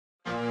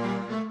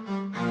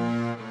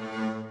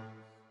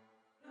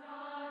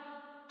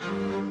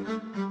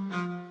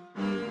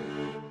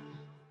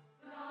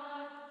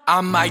I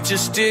might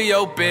just steal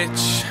your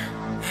bitch.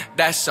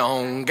 That's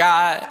on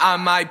God. I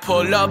might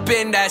pull up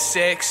in that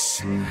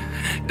 6.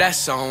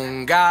 That's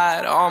on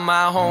God. All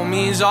my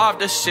homies off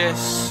the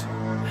shits.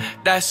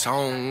 That's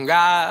on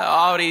God.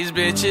 All these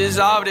bitches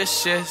off the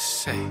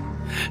shits. Hey,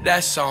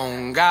 that's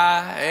on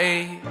God.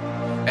 Hey,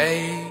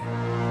 hey.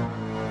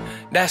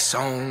 That's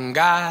on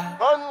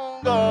God.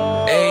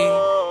 Hey,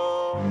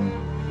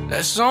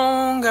 that's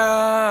on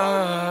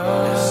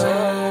God.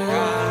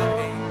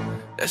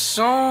 That's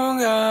on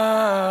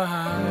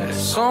God.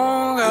 That's on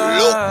God.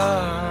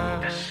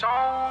 That's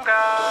on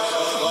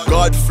God.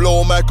 God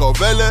flow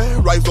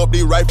Machiavelli, rise up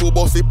the rifle,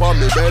 boss it on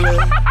me belly.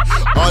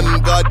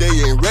 On God they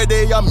ain't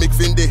ready, I'm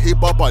mixing the hip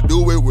hop, I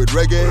do it with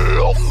reggae.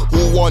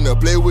 Who wanna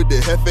play with the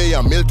hefe?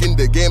 I'm milking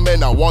the game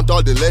and I want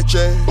all the leche.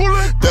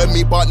 Tell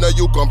me partner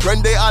you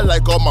comprende, I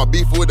like all my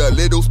beef with a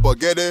little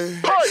spaghetti.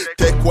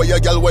 Take away your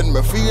girl when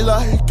me feel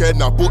like,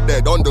 can I put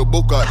that on the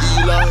book of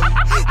Eli?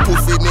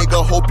 Pussy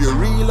nigga, hope you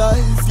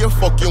realize you're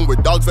fucking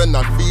with dogs and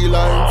not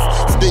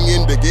felines.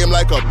 Stinging the game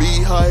like a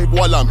beehive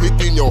while I'm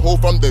hitting your hoe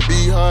from the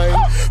behind.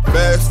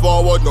 Fast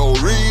forward, no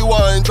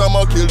rewind.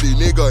 I'ma kill the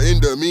nigga in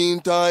the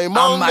meantime.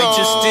 I might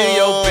just steal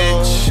your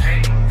bitch.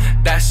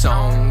 That's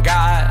on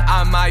God.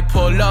 I might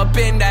pull up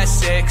in that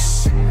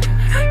 6.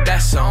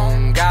 That's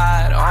on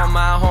God. All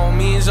my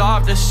homies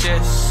off the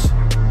shits.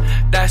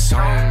 That's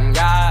on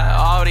God.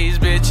 All these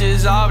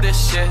bitches off the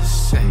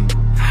shits.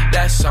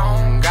 That's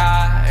on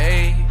God.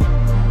 Hey,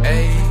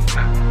 hey.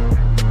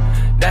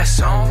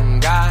 That's on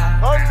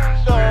God.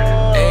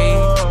 Hey.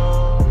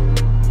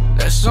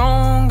 That's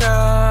on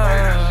God.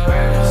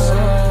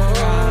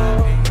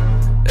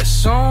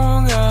 That's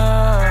on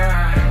God.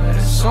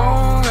 That's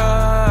on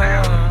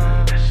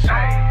God.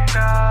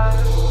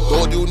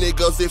 Told you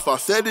niggas if I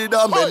said it,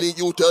 I'm many.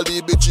 You tell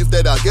the bitches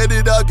that I get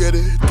it, I get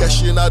it.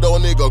 Cashing out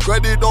on nigga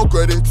credit, no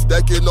credit.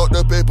 Stacking up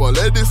the paper,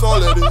 let this all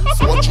let it.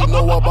 What you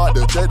know about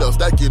the cheddar?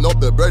 Stacking up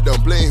the bread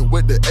and playing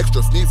with the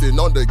extra sneezing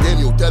on the game.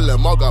 You tell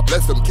them, oh God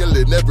bless him,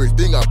 killing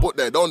everything. I put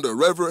that on the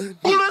reverend.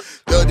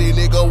 Tell the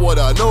nigga what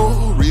I know.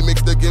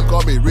 Remix the game,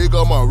 call me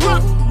Rigger my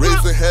room.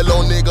 Raising hell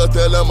on nigga,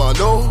 tell them I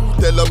know.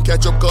 Tell them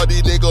catch up, cause the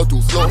nigga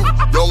too slow.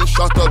 Young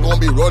Shatta gon'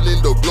 be running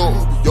the globe.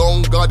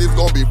 Young God is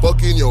gon' be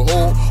fucking your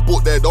hoe.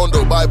 Put that on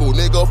the Bible,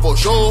 nigga, for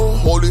sure.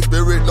 Holy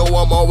Spirit, know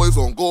I'm always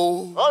on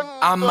go.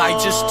 I might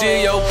just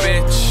steal your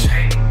bitch.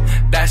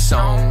 That's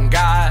on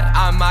God.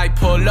 I might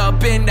pull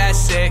up in that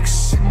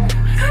 6.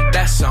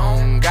 That's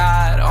on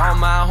God. All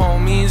my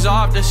homies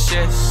off the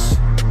shits.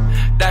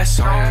 That's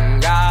on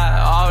God.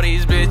 All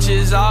these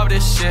bitches off the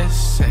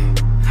shits.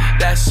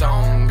 That's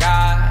on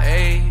God.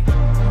 Hey,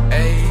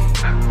 hey.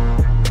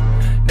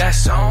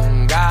 That's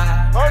on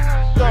God.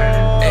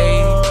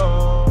 Hey.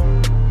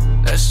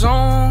 That's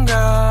on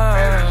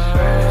God.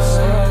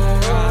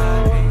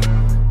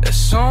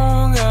 That's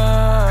on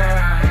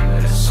God.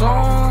 That's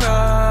on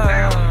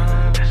God.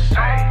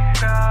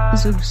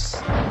 Zuse.